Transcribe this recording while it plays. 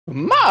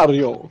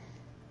Mario!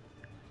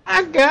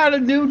 I got a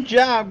new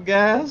job,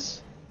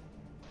 guys.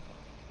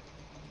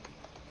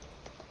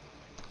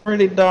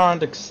 Pretty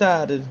darned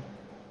excited.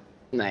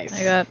 Nice.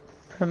 I got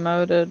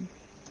promoted.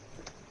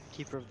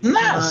 Keeper of the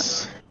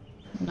Nice.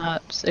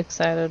 Not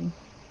excited.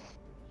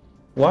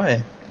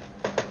 Why?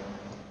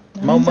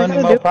 That More means I money,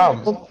 gotta more do-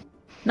 problems.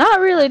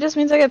 Not really. It just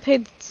means I get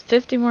paid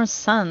 50 more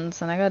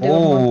cents, and I gotta do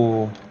one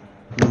more.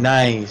 Oh,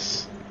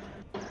 nice.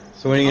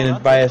 So when are you gonna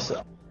buy us?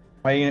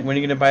 When are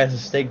you gonna buy us a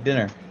steak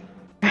dinner?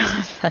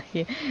 Fuck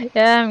you.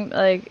 Yeah, I'm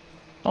like,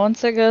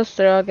 once it goes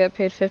through, I'll get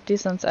paid 50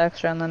 cents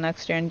extra, and the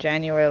next year in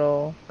January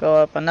it'll go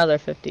up another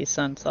 50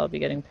 cents. I'll be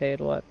getting paid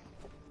what?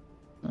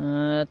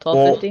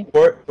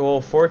 12.50. Well,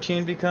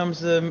 14 becomes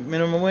the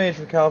minimum wage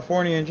for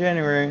California in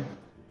January.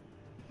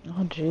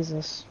 Oh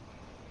Jesus.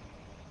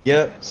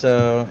 Yep.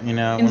 So you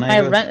know Means when my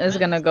I go. rent is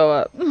gonna go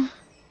up.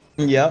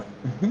 Yep.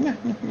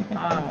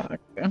 Fuck.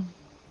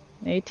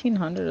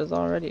 1,800 is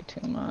already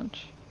too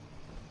much.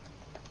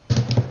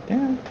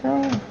 Damn,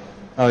 bro.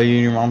 Oh, you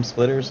and your mom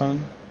split it or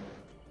something?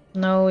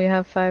 No, we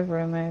have 5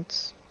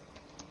 roommates.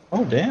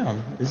 Oh,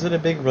 damn. Is it a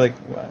big like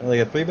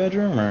a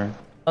 3-bedroom or?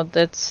 Well,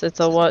 it's a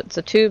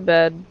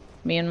 2-bed.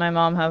 Me and my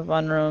mom have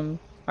 1 room.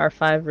 Our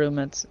 5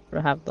 roommates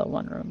have the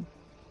 1 room.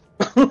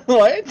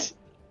 What?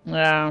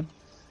 Yeah.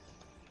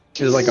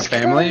 Is it like a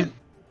family?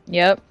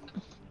 Yep.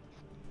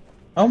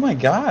 Oh my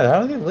God!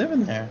 How do they live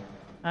in there?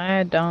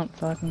 I don't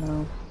fucking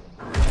know.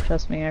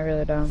 Trust me, I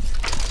really don't.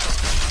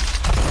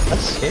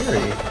 That's scary.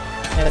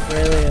 It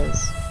really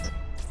is.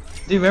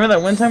 Dude, remember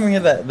that one time we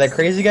had that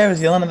crazy guy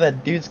was yelling at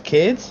that dude's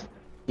kids?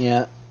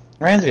 Yeah.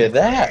 Reminds me of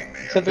that.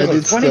 Except there's That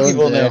like dude's 20 still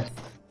people in there. there.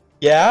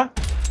 Yeah?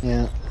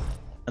 Yeah.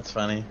 That's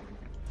funny.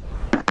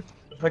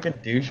 Fucking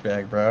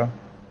douchebag, bro.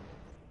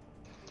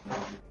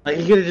 Like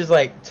he could have just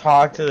like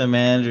talked to the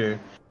manager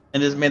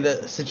and just made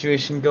the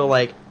situation go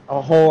like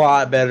a whole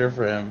lot better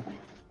for him.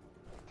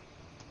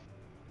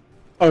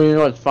 Oh, you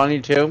know what's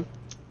funny too?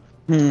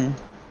 Hmm.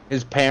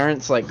 His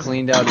parents like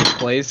cleaned out his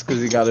place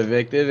because he got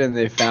evicted, and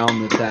they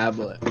found the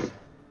tablet.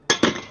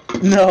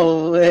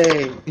 No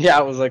way. Yeah,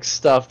 it was like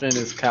stuffed in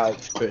his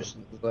couch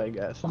cushions, I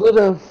guess. What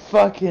a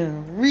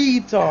fucking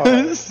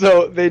retard.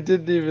 So they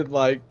didn't even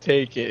like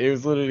take it. It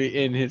was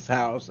literally in his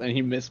house, and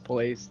he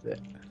misplaced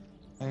it.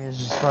 He's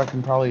just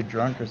fucking probably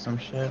drunk or some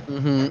shit.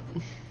 Mm-hmm.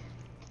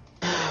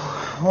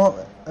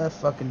 Well, that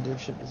fucking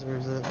dipshit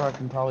deserves it.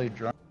 Fucking probably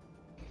drunk.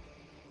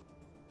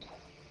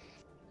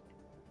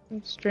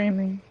 I'm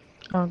streaming.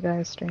 Oh,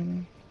 guys,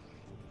 streaming.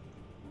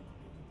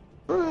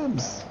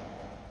 Ribs.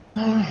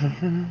 Is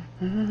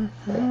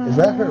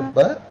that her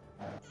butt?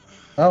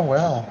 Oh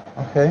wow.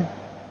 Okay.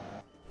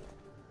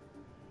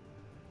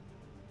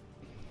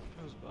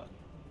 Whose butt?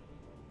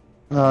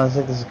 No, it's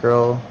like this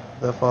girl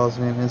that follows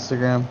me on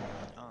Instagram.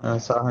 And I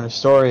saw her in a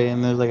story,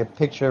 and there's like a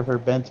picture of her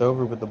bent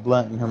over with a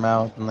blunt in her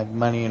mouth and like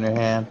money in her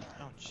hand.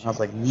 Oh, I was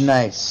like,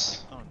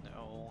 nice. Oh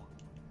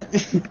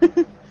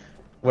no.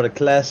 What a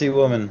classy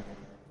woman.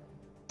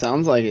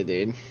 Sounds like it,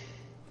 dude.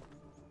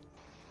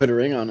 Put a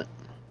ring on it.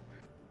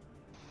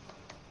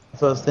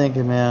 That's what I was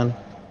thinking, man.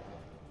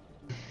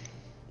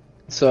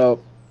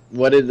 So,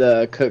 what did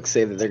the cook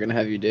say that they're gonna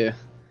have you do?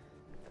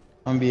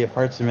 I'm gonna be a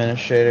parts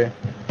administrator.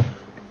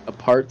 A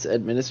parts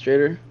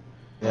administrator?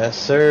 Yes,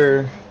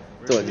 sir.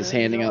 So, like, just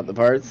handing out the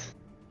parts?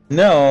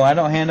 No, I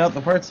don't hand out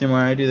the parts anymore.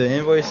 I do the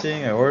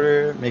invoicing, I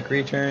order, make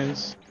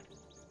returns.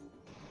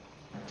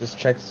 Just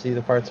check to see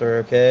the parts are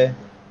okay.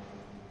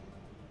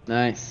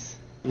 Nice.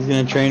 He's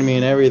gonna train me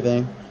in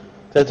everything.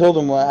 So I told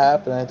him what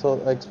happened. I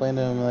explained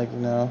to him like, you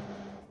know,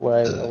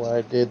 what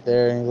I did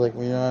there, and he's like,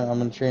 well, you know what? I'm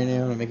gonna train you,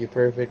 I'm gonna make you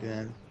perfect, and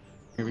then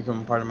you're gonna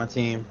become a part of my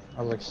team.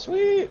 I was like,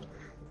 sweet.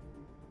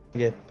 I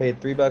get paid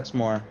 $3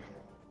 more.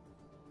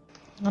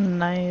 Oh,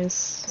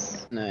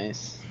 nice.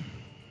 Nice.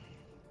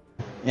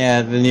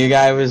 Yeah, the new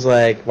guy was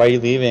like, why are you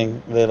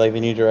leaving? The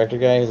new director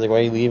guy, he's like, why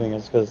are you leaving?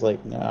 It's because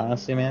like, no,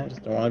 honestly, man, I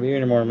just don't want to be here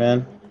anymore,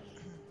 man.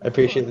 I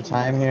appreciate the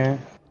time here.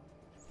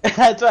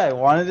 That's what I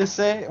wanted to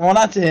say. Well,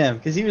 not to him,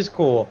 because he was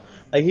cool.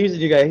 Like, he was a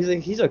new guy. He's like,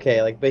 he's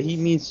okay. Like, but he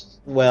means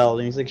well,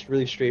 and he's like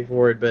really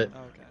straightforward. But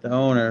Okay. the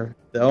owner,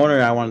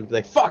 I wanted to be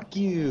like, fuck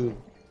you.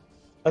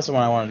 That's the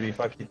one I wanted to be.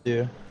 Fuck you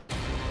too.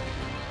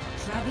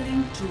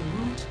 Traveling to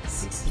Route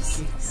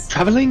 66.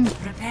 Traveling?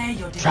 Prepare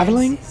your devices.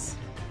 Traveling?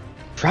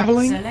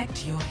 Traveling?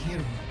 Select your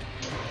hero.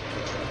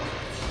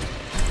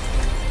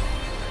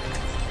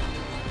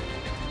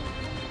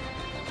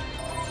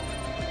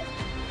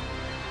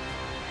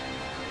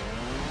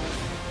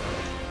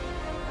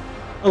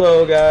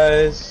 Hello,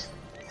 guys.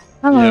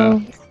 Hello.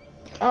 Yeah.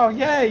 Oh,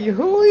 yay,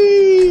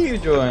 you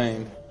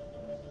joined.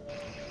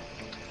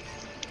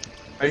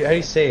 How do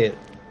you say it?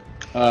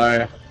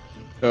 Alright.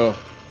 Cool.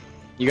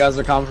 You guys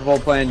are comfortable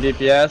playing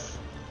DPS?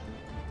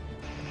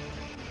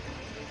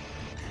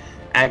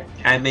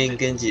 I main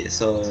Genji,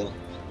 so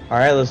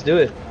Alright, let's do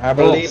it. I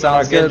Cool. believe in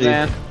our Sounds good, Genji.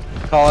 man.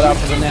 Call it out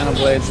for the nano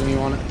blades when you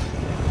want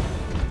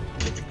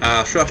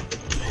it. sure.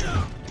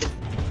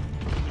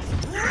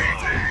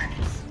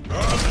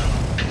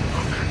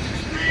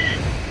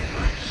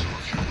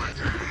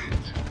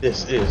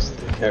 This is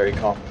the Very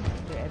calm.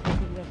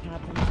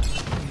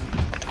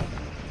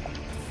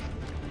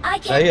 I I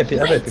can't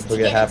bet wait people to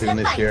get happy into when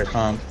the they see your fight.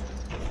 comp.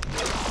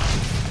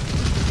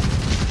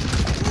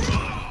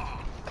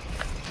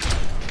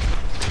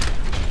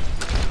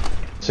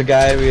 So,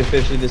 guy, we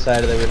officially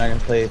decided that we're not gonna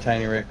play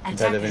Tiny Rick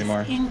competitive Attackers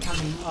anymore.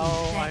 incoming in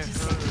Oh, I 30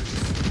 heard.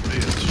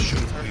 seconds. This should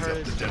I have cleared heard up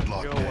it the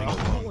deadlock go day well.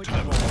 long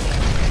time.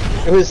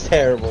 It was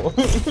terrible.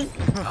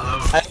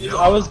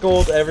 I was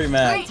gold every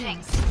match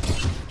Greetings.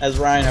 as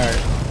Reinhardt.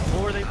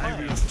 What were they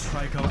playing?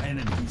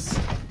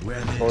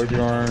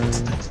 Sojourn,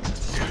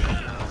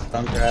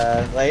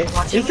 Junkrat. Like,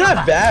 it's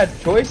not bad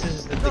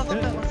choices. That No, they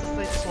no, could. no,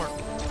 they just weren't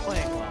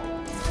playing well.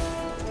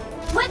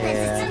 Weapon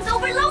Yeah. systems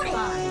overloading.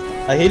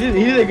 He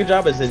did a good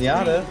job as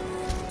Zenyatta.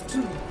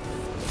 2,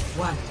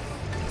 1.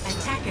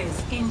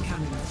 Attackers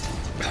incoming.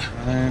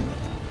 Alright.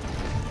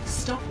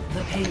 Stop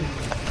the payload.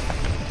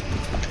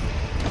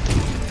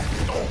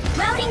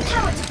 Routing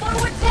power to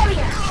forward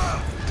barrier.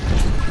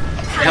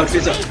 Time Help to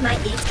yourself. raise my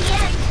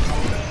APM.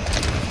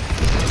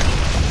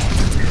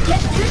 Get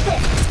through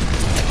this.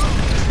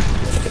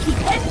 Keep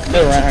everything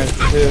Yeah, Reinhardt too.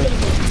 activated.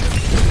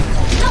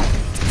 No.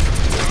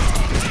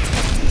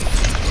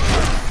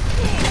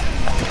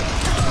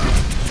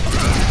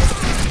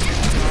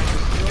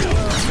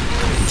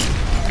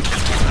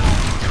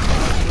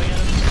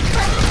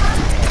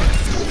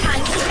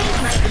 Time to raise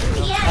my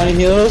APM. Any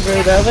heals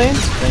very badly?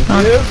 Thank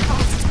you.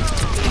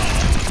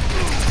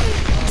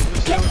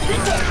 Get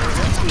through this.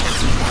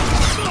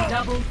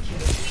 Double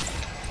kill.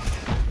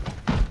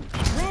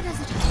 Where does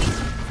it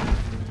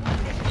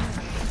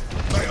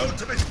My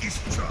ultimate is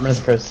I'm gonna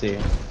press C.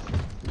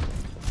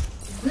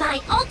 My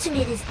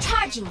ultimate is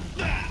charging.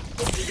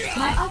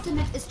 My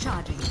ultimate is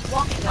charging.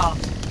 Walk it off.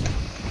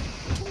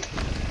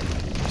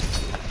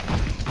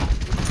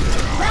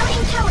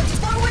 Routing power to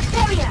forward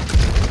barrier.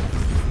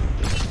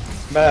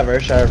 I'm about to have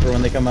Earthshatter for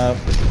when they come up.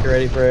 Get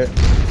ready for it.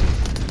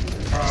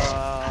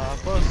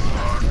 Close.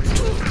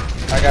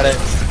 I got it.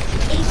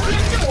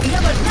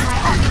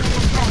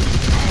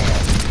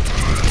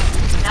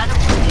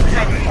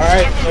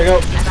 Alright, there we go.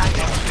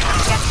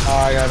 Oh,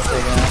 I got it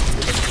taken out.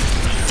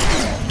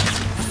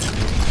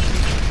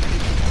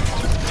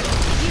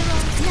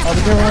 Oh,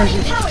 the camera is-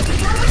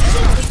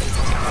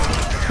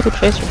 Ooh,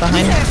 Tracer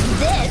behind me.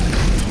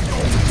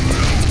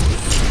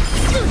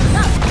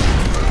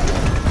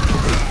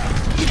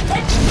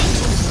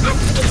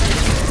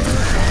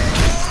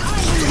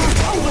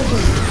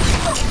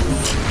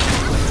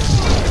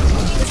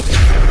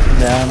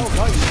 Down.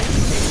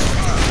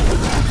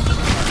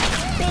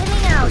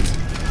 Bailing out.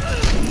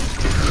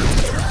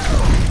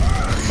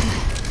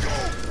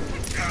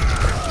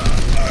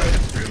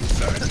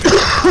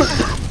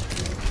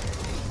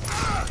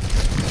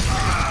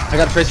 I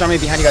got a Tracer on me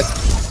behind you guys.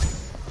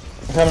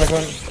 I'm coming, I'm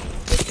coming.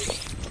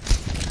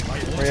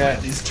 Where you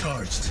at? is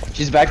charged.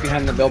 She's back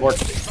behind the billboard.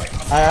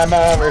 I'm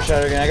out of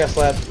Earthshatter again. I got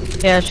slapped.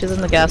 Yeah, she's in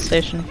the gas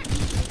station.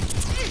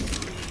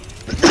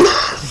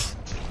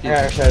 I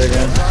got Earthshatter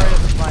again.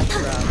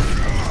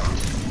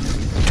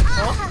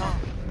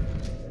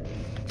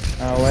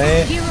 Oh,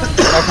 wait.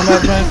 Oh, come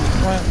back, come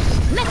on.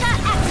 Mecha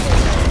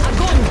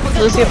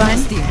active. Lucia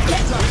behind. I'm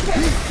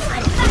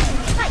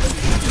back in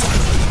sight.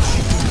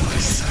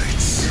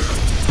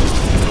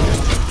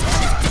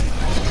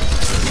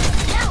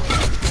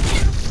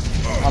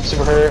 I'm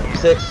super hurt.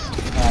 6.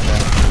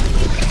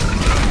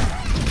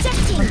 Oh,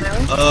 Testing.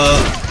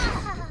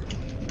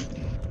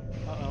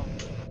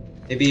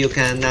 Maybe you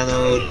can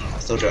nano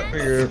soldier.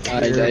 okay.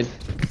 I died.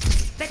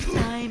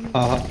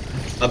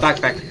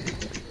 Back.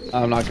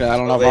 I'm not gonna. I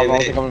don't know Wait, if I'm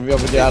also gonna be able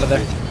to get out of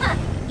there.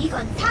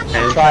 Egon Tanya.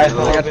 And Try it, can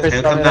I got go, Tracer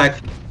and come on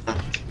back. I'm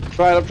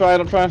trying. Go. I'm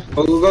away.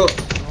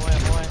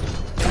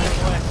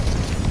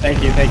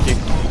 Thank you.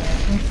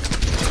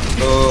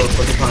 Go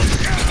for the punch.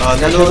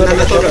 Nano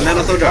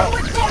soldier.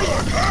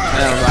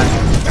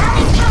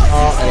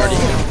 Oh, I already.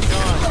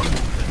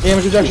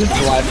 Damage reduction.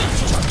 Alive.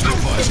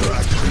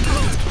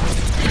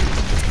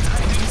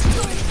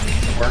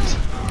 Worked.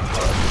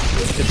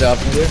 Good job.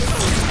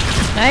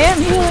 I am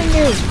healing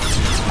you.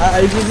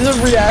 This is a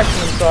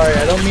reaction. I'm sorry.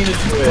 I don't mean to do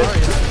it.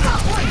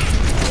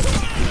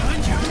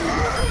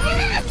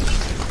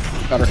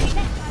 Got her.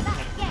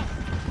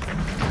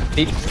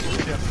 Deep.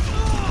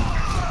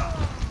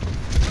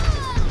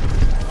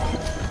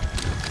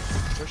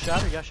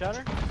 Shatter, you got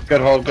shatter?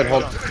 Good hold. 30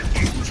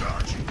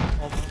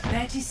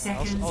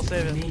 seconds I'll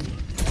save it. remaining.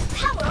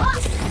 Power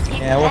off.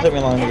 Yeah, it won't take me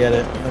long to get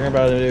it. We're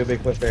about to do a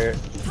big push barrier.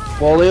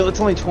 Well, it's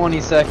only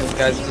 20 seconds,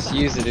 guys. Just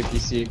use it if you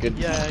see a good.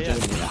 Yeah. No,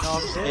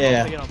 I'm saying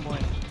Yeah. I'll take it on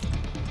point.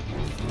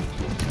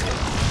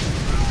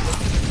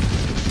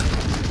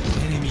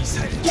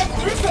 Get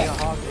through this. You're a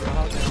hog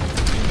now.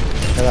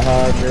 Got a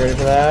hog. You ready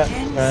for that?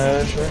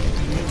 Sure.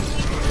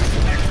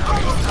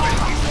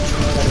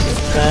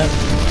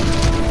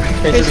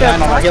 10%. Tracer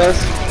behind on Oculus.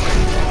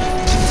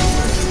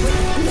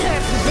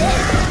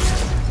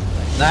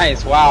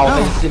 Nice. Wow.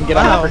 They just didn't get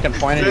on the freaking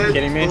point. Are you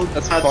kidding me?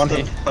 That's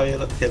funny.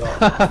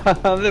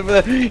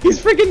 He's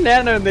freaking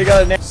nano and they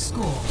got a nano.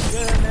 Score You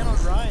got a nano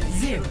grind.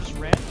 0 Just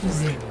ran.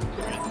 0.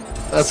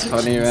 That's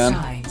funny, man.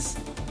 Sides.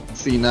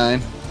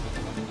 C9.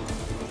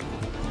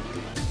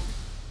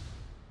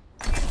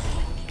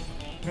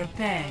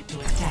 Prepare to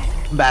attack.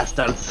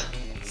 Bastards.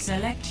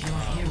 Select your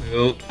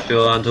hero. If you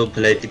want to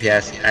play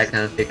DPS, I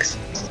can fix.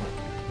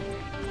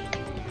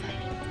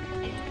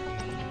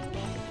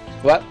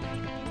 What?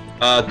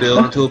 Do you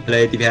want to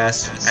play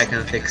DPS? I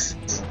can fix.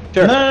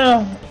 Sure.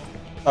 No.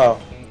 Oh.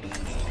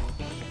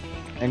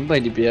 I can play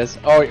DPS.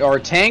 Oh, or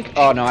tank?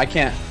 Oh no, I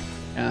can't.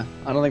 Yeah,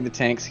 I don't think the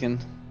tanks can.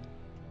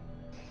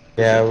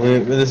 Yeah,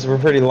 we're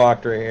pretty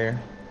locked right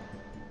here.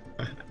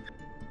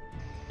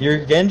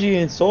 Your Genji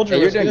and Soldier. Hey,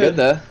 you're was doing good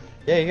though.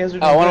 Yeah, you guys are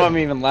doing Oh, one good. of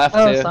them even left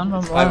Oh, too. some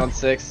of them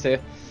 5-on-6 too.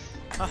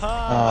 Haha.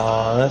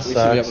 Aw, that We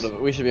sucks.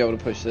 should be able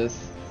to push this.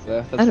 So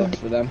I that don't- sucks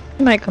for them.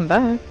 He might come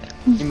back.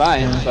 He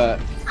might, but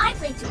I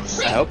play to I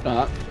win. hope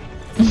not.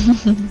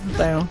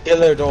 So,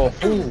 Killer doll.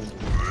 Ooh.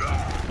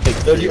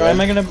 So you want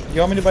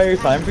me to buy your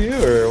time for you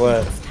or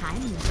what? It's time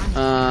you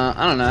hunt.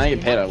 I don't know. I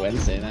get paid on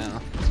Wednesday now.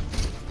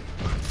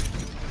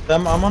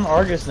 I'm on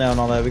Argus now and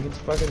all that. We can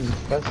fucking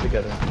quest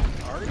together.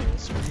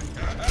 Argus? Hang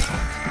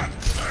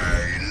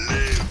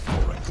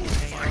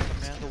out,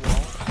 command the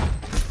wall.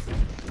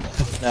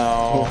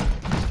 No.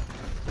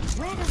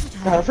 Where does it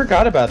God, I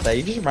forgot about that.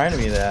 You just reminded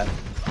me of that.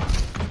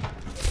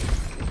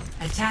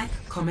 Attack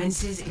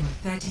commences in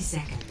 30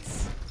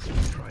 seconds.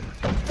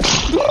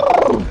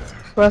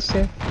 bless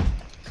you.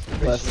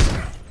 Bless.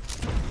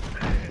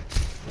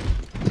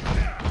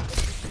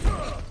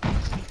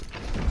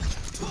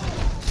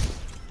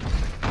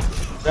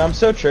 I'm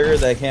so triggered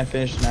that I can't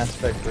finish Mass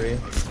Effect 3.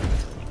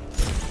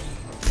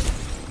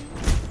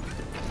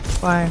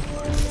 Why?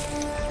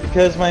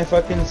 Because my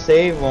fucking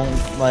save won't,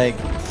 like,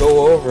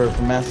 go over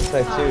from Mass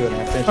Effect 2 and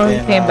I finished Oh, it you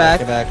and came back.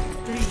 came back.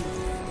 3.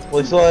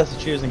 Well, he still has to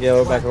choose and get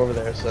back over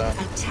there, so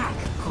Attack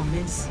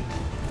commencing.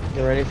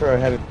 get ready for a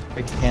heavy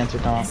cancer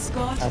comp.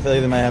 Escort. I feel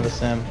like they might have a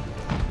sim.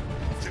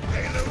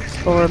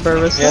 Or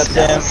Burris. Yeah,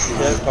 Sam.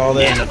 Yeah, called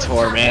it.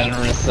 Janitor, man,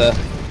 Marissa.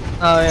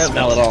 Oh, yeah.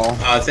 Smell it all.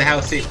 Say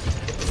how see.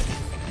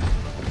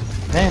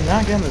 Man,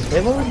 not getting this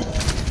payload? You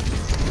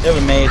have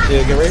a May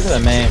too. Get ready for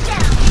that May.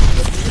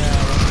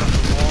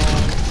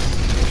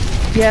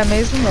 Yeah,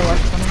 May's in the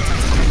left funnel.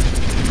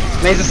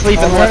 May's asleep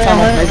in I'm left ready,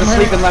 tunnel. I'm May's ready,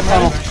 asleep in I'm left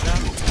ready. tunnel.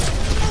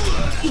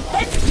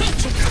 Defense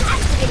matrix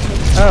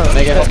activated. Oh,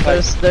 Make it up.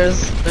 there's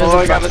Oh,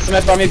 I a got the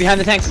Smith on me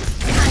behind the tanks. Time to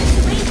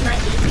raise my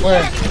EPS.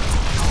 Where?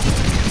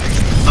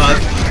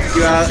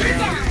 You are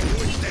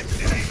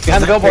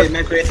Behind the billboard.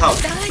 Mercury top.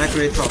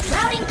 Mercury top.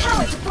 Routing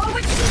power to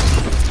forward team.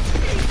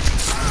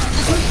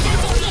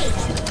 Boosters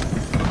engaged.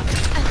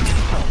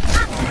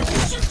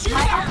 Shoot you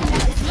down.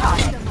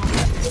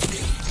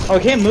 Oh, I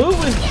can't move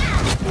with.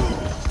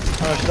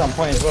 Oh, she's on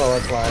point as well.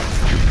 That's why.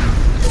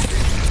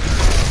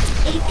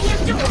 APM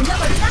dual number 9.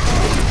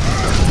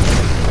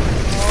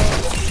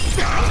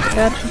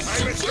 Got you.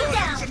 Shoot you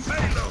down.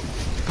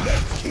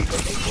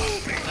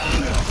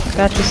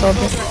 Got you,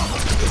 soldier.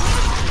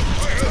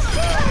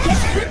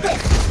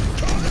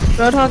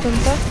 Roadhog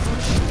inside.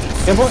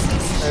 Good point.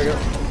 There you go.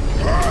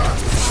 I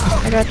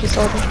got you,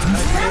 soldier.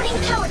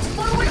 Routing power to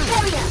forward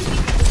carrier.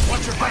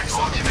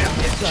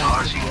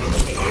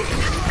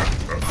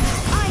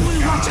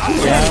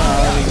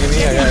 Yeah, give me.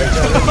 I got it.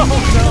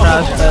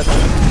 Raj, but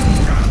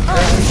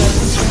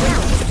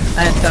I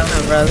don't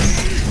have res.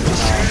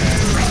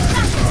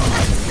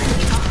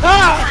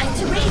 Time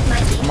to raise my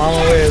I'm on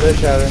my way to this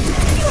shadow.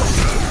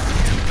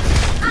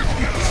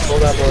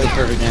 Hold that boy.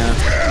 Perfect, yeah.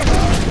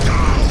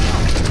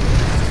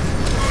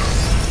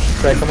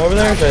 Should I come over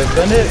there? Should I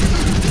send it?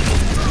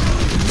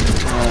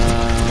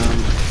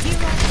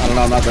 I don't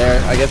know, I'm not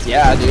there. I guess,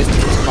 yeah, dude.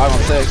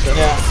 5-on-6. So.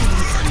 Yeah.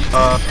 I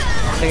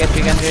get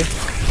you, Genji.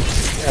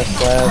 Yeah,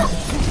 slab.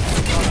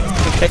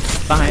 You kicked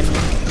behind me.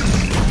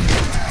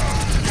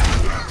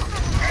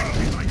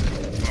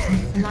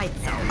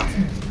 lights out.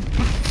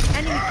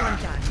 Enemy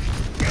contact.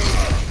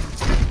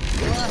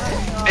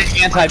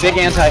 Big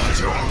anti.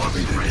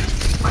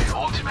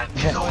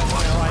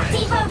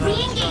 D.va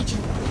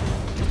re-engaging.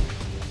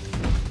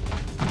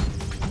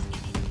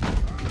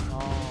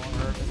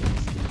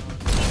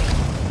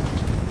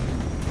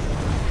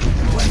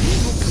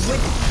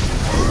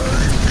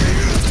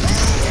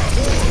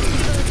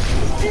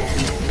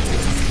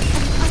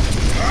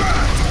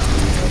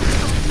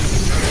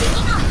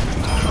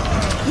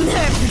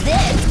 Nerf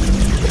this.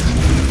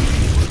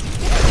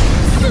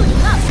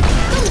 Suiting up.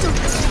 公主，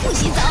不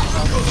洗澡。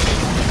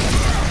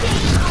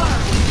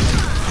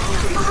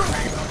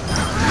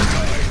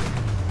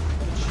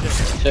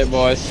 Shit,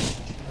 boys.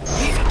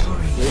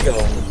 Here you go.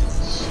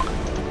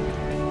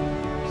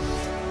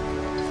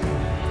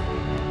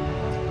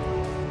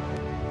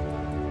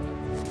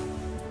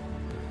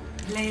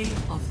 Play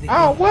of the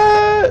Oh, game.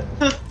 what?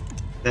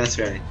 That's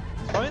right.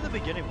 Probably in the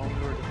beginning when we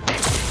were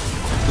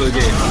Good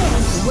game.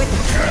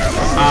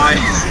 I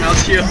smell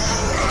you.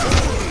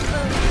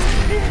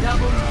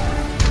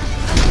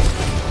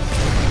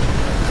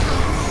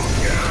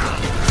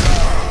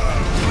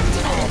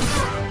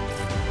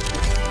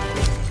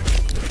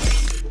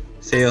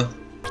 See you.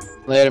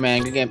 Later,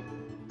 man. Good game.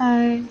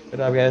 Hi. Good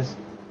job, guys.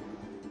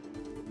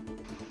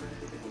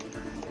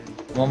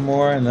 One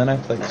more and then I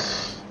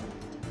fix.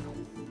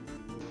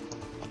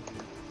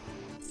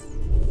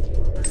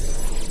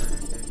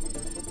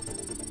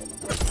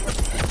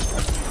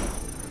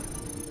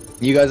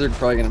 You guys are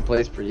probably gonna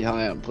place pretty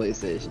high on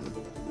PlayStation.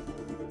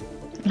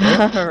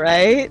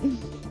 Right?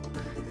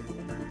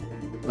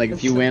 Like if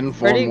It's you win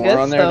 4 pretty more good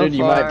on there, so dude,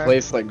 you might far.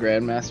 place like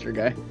Grandmaster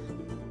guy.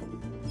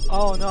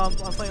 Oh no, I'm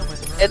playing on my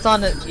server. It's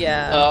on it,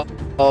 yeah.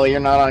 Oh, you're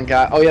not on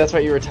guy. Oh yeah, that's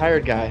right, you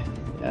retired guy.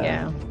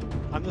 Yeah.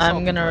 I'm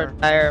I'm gonna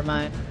retire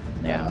mine.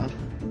 Yeah.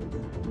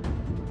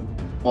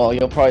 Well,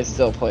 you'll probably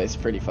still place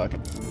pretty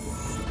fucking.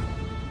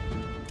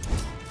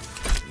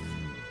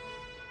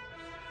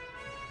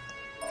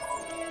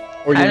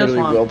 Or you I just literally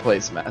want- will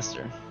place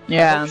master.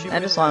 Yeah, She I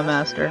wins just want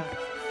master, master.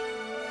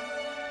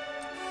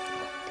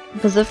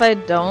 Because if I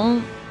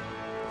don't,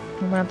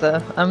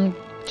 I'm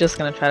just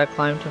gonna try to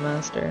climb to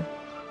master.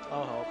 Yeah.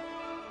 I'll help.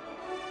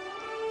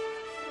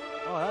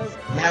 Oh, that is.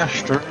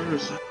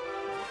 Masters.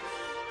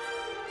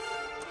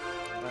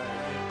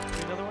 Alright,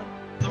 do another one?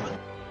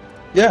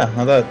 Yeah,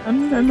 I thought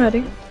I'm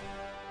ready.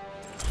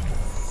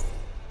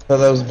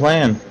 that was the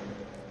plan.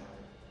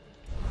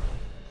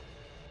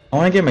 I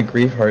want to get my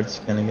Grief Heart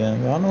skin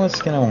again. I don't know what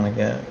skin I want to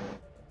get.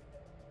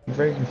 I'm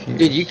very confused.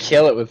 Dude, you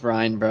kill it with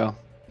Rhine, bro.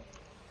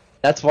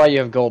 That's why you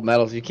have gold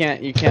medals. You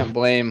can't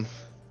blame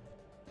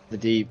the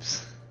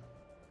deeps.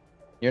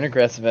 You're an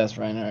aggressive ass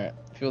Reinhardt.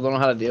 People don't know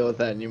how to deal with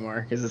that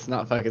anymore because it's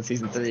not fucking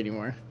season 3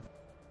 anymore.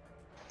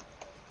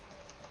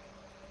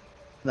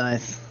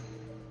 Nice.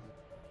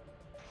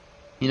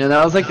 You know,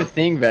 that was like the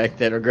thing back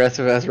then,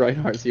 aggressive ass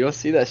Reinhardt. So you don't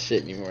see that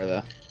shit anymore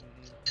though.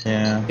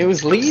 Yeah. It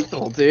was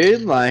lethal,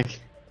 dude. Like.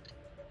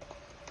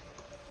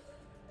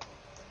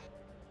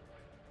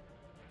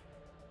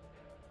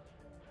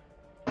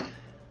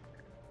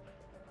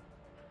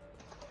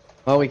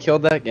 Well, we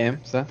killed that game,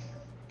 so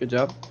good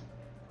job.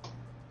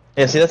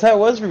 Yeah, see, that's how it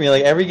was for me.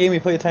 Like, every game we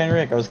played Tiny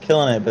Rick, I was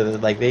killing it,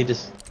 but, like, they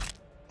just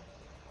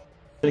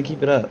couldn't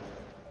keep it up.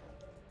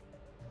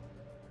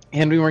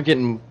 And we weren't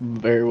getting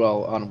very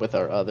well on with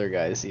our other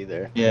guys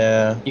either.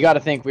 Yeah. You got to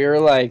think we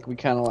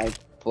kind of like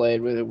played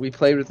with it. We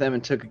played with them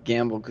and took a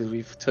gamble because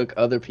we took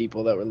other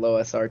people that were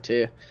low SR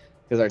too,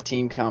 because our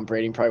team comp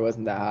rating probably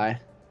wasn't that high.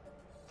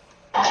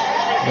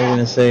 I was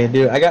gonna say,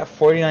 dude, I got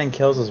 49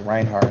 kills as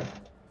Reinhardt.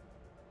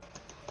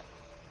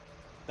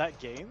 That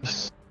game?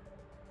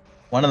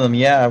 One of them,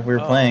 yeah, we were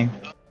playing.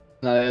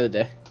 No, the other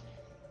day.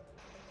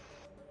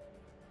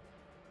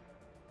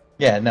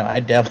 Yeah, no, I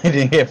definitely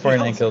didn't get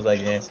 49 kills that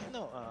game.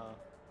 No,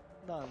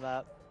 not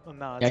that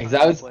amount Yeah, of because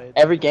time I I was played.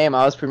 every game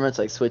I was pretty much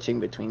like switching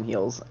between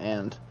heals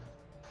and.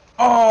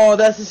 Oh,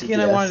 that's the skin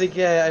I Yes. wanted to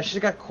get. I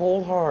should have got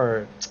Cold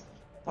Heart.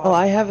 Oh,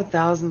 I have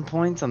 1,000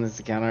 points on this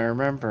account. I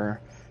remember.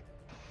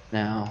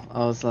 Now I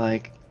was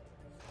like,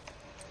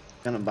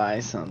 gonna buy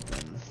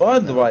something.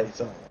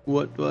 Budweiser.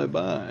 What do I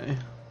buy?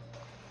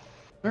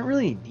 I don't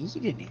really need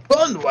any.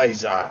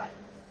 Budweiser.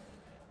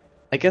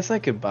 I guess I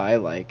could buy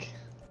like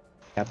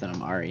Captain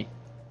Amari.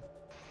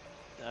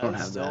 don't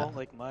That's have still that.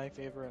 like my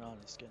favorite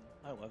honest skin.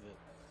 I love it.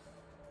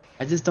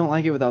 I just don't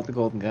like it without the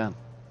golden gun.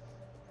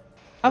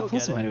 How We'll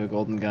close get am I it. to a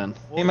golden gun?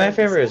 Hey, my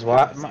favorite is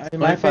what? My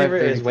 25,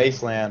 favorite is 30.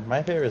 Wasteland.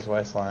 My favorite is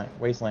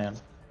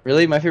Wasteland.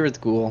 Really, my favorite's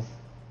Ghoul.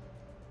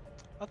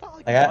 I thought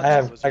like I got,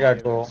 Wadjet was I your got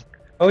favorite. Ghoul.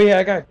 Oh yeah,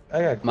 I got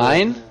Ghoul.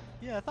 Mine?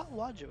 Yeah, I thought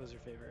Wadjet was your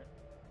favorite.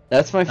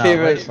 That's my No,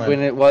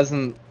 favorite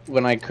Wasteland.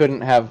 when I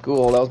couldn't have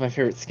Ghoul. That was my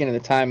favorite skin at the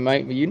time.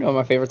 You know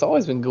my favorite's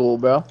always been Ghoul,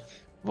 bro.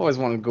 I've always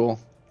wanted Ghoul.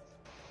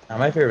 No,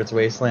 my favorite's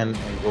Wasteland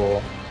and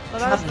Ghoul. Oh,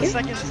 that's the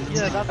second.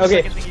 Yeah, that's the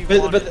Okay, second thing you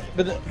but wanted.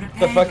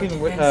 the fucking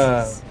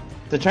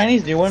the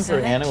Chinese new one for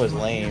Anna was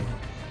lame.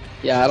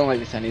 Yeah, I don't like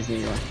the Chinese New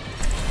Year one.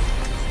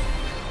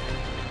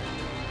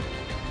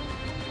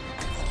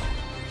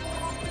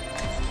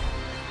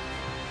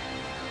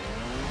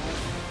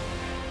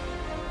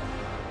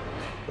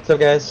 What's up,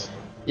 guys?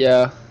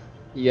 Yeah.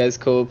 You guys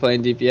cool with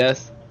playing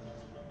DPS?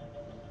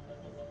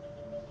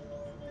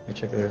 Let me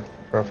check their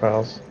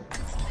profiles.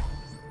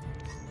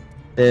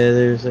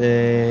 There's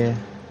a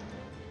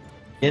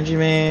Genji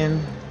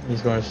main.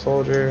 He's going to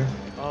soldier.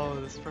 Oh,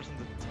 this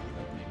person's a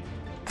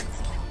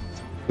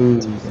Ooh.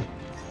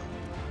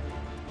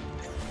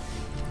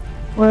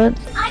 What?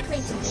 I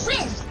claim to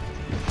win.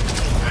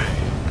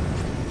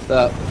 What's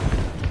up?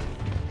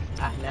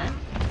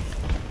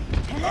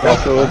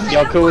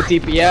 Y'all cool with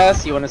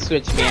DPS? You want to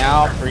switch me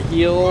out for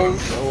heals?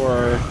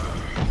 Or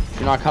if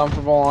you're not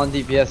comfortable on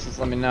DPS, just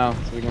let me know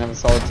so we can have a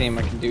solid team.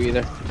 I can do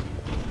either.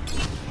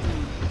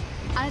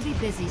 I'll be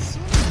busy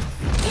soon.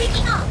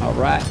 Taking off.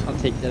 Alright, I'll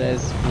take that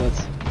as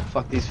let's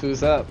fuck these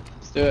foos up.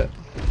 Let's do it.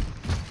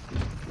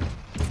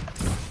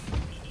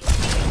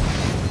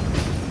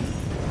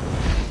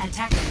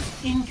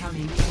 Attackers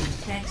incoming in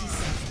 30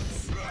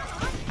 seconds.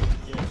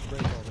 yeah,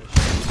 break all this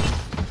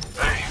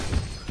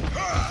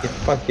Yeah,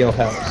 fuck your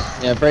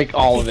house. Yeah, break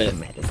all of it.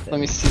 Let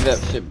me see that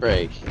shit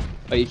break.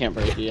 Oh, you can't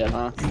break it yet,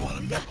 huh?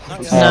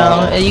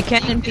 No, you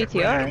can't in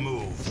PTR.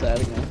 What's that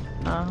again?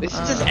 Oh, They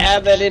should just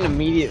add that in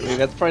immediately.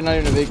 That's probably not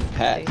even a big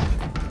patch.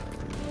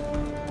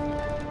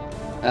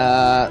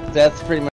 That's pretty much